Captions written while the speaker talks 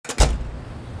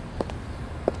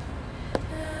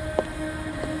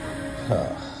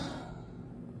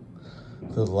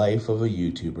The life of a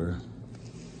YouTuber.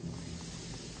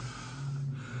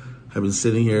 I've been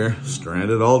sitting here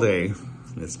stranded all day.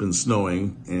 It's been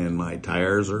snowing and my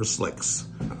tires are slicks.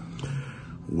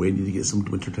 Waiting to get some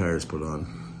winter tires put on.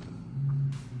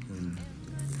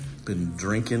 Been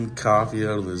drinking coffee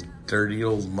out of this dirty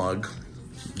old mug.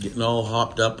 Getting all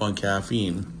hopped up on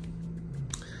caffeine.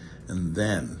 And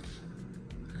then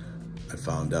I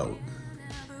found out.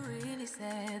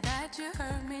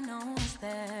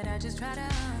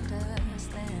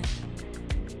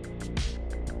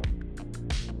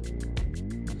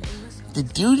 The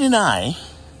dude and I,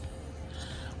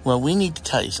 well, we need to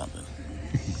tell you something.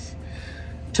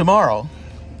 Tomorrow,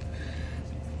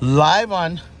 live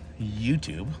on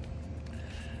YouTube,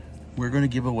 we're going to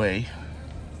give away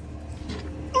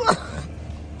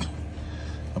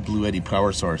a Blue Eddy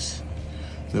power source.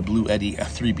 The Blue Eddy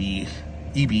 3B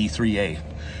EB3A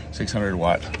 600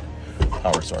 watt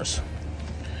power source.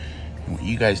 And what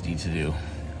you guys need to do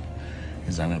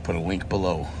is I'm going to put a link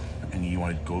below, and you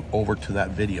want to go over to that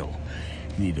video.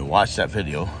 You need to watch that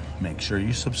video, make sure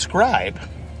you subscribe,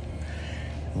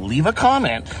 leave a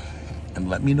comment, and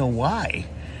let me know why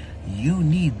you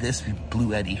need this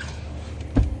Blue Eddy.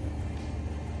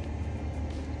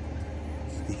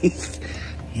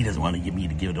 He doesn't want to give me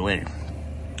to give it away.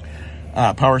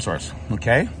 Power source,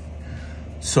 okay?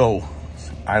 So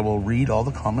I will read all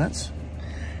the comments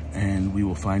and we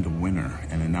will find a winner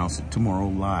and announce it tomorrow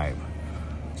live.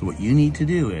 So what you need to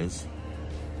do is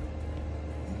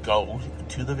go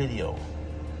to the video,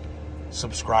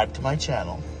 subscribe to my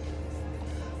channel,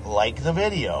 like the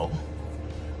video,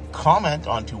 comment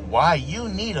onto why you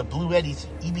need a Blue Eddy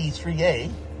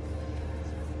EB3A,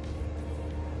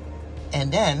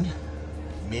 and then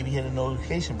maybe hit a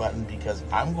notification button because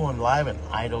I'm going live and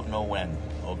I don't know when,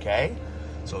 okay?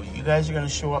 So you guys are going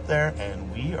to show up there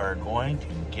and we are going to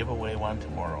give away one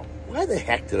tomorrow. Why the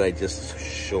heck did I just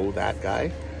show that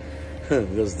guy?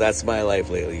 Because that's my life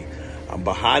lately. I'm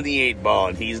behind the 8 ball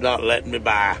and he's not letting me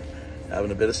by.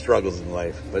 Having a bit of struggles in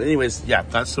life. But anyways, yeah,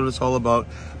 that's what it's all about.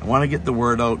 I want to get the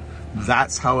word out.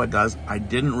 That's how it does. I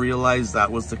didn't realize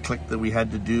that was the click that we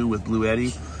had to do with Blue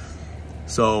Eddy.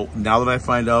 So now that I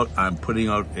find out, I'm putting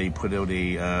out a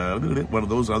one of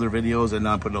those other videos, and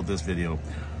now I'm putting out this video.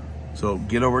 So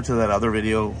get over to that other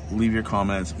video, leave your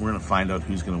comments. We're gonna find out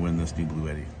who's gonna win this new Blue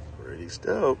Eddy. Pretty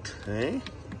stoked, eh?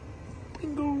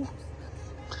 Bingo.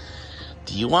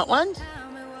 Do you want one?